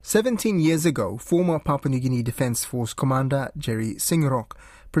17 years ago, former Papua New Guinea Defence Force Commander Jerry Singarok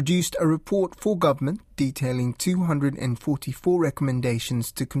produced a report for government detailing 244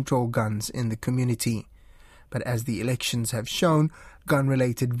 recommendations to control guns in the community. But as the elections have shown,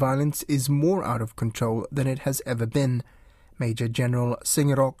 gun-related violence is more out of control than it has ever been. Major General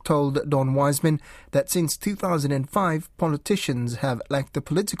Singarok told Don Wiseman that since 2005, politicians have lacked the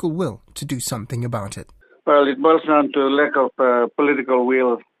political will to do something about it. Well, it boils down to lack of political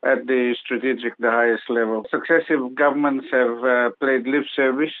will at the strategic, the highest level. Successive governments have played lip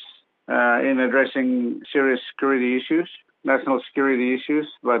service in addressing serious security issues, national security issues,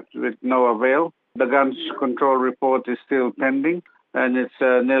 but with no avail. The guns control report is still pending, and it's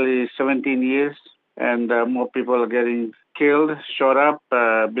nearly 17 years, and more people are getting killed, shot up,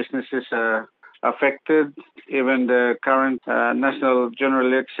 businesses are affected. Even the current national general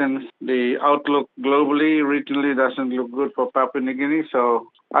elections, the outlook globally, regionally doesn't look good for Papua New Guinea. So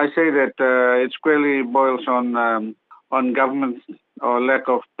I say that it squarely boils on government or lack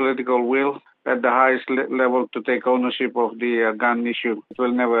of political will at the highest level to take ownership of the gun issue. It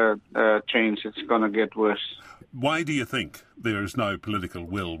will never change. It's going to get worse. Why do you think there is no political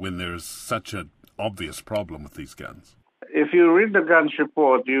will when there is such an obvious problem with these guns? If you read the guns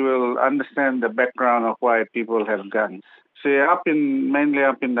report, you will understand the background of why people have guns. See, mainly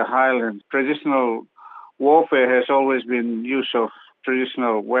up in the highlands, traditional warfare has always been use of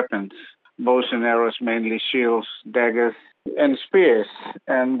traditional weapons, bows and arrows, mainly shields, daggers, and spears.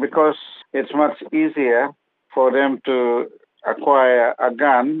 And because it's much easier for them to acquire a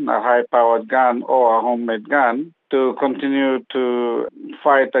gun, a high-powered gun or a homemade gun, to continue to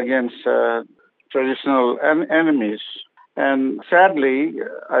fight against traditional enemies. And sadly,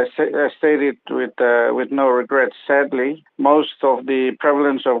 I state it with no regrets, sadly, most of the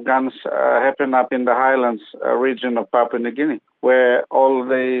prevalence of guns happen up in the highlands region of Papua New Guinea, where all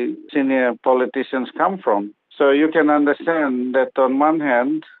the senior politicians come from. So you can understand that on one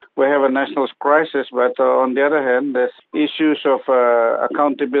hand, we have a national crisis, but on the other hand, there's issues of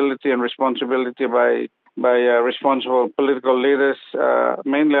accountability and responsibility by responsible political leaders,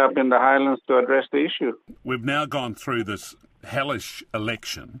 mainly up in the highlands, to address the issue. We've now gone through this hellish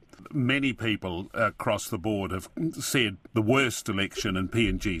election. Many people across the board have said the worst election in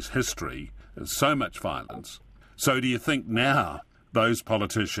PNG's history. There's so much violence. So do you think now those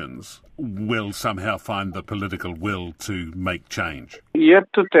politicians will somehow find the political will to make change? Yet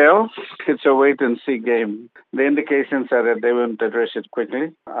to tell. It's a wait-and-see game. The indications are that they won't address it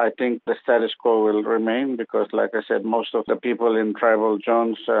quickly. I think the status quo will remain because, like I said, most of the people in tribal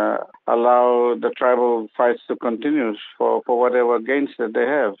zones allow the tribal fights to continue for whatever gains that they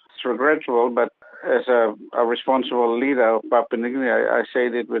have. It's regrettable, but as a responsible leader of Papua New Guinea, I say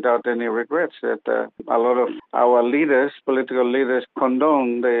it without any regrets that a lot of our leaders, political leaders,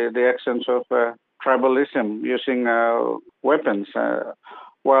 condone the actions of tribalism using weapons.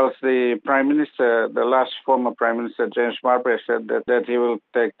 Whilst the Prime Minister, the last former Prime Minister, James Marbey, said that he will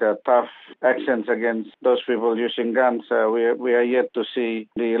take tough actions against those people using guns, we are yet to see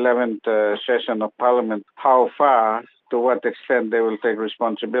the 11th session of Parliament, how far, to what extent they will take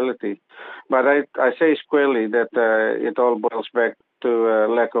responsibility. But I say squarely that it all boils back to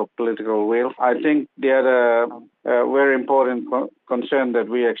lack of political will. I think the other very important concern that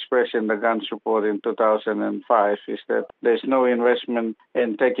we expressed in the guns report in 2005 is that there's no investment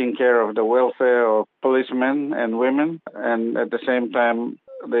in taking care of the welfare of policemen and women, and at the same time,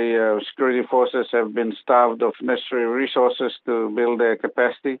 the security forces have been starved of necessary resources to build their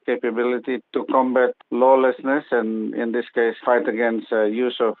capability to combat lawlessness and, in this case, fight against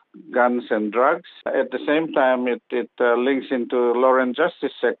use of guns and drugs. At the same time, it links into law and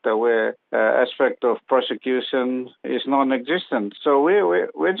justice sector where aspect of prosecution is non-existent. So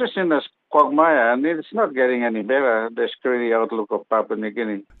we're just in a quagmire, and it's not getting any better, the security outlook of Papua New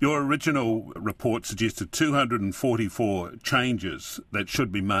Guinea. Your original report suggested 244 changes that should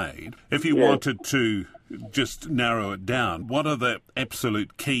be made. If you wanted to just narrow it down, what are the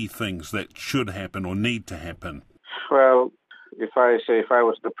absolute key things that should happen or need to happen? Well, if I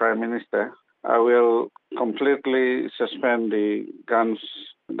was the Prime Minister, I will completely suspend the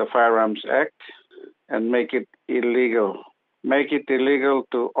Firearms Act and make it illegal. Make it illegal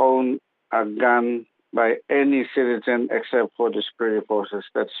to own a gun by any citizen except for the security forces.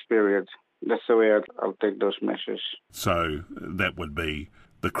 That's period. That's the way I'll take those measures. So that would be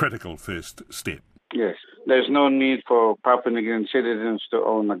the critical first step. Yes. There's no need for Papua New Guinean citizens to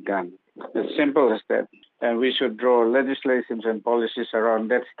own a gun. As simple as that. And we should draw legislations and policies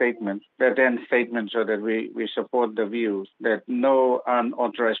around that end statement, so that we support the view that no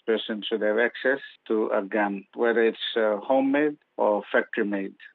unauthorized person should have access to a gun, whether it's homemade or factory-made.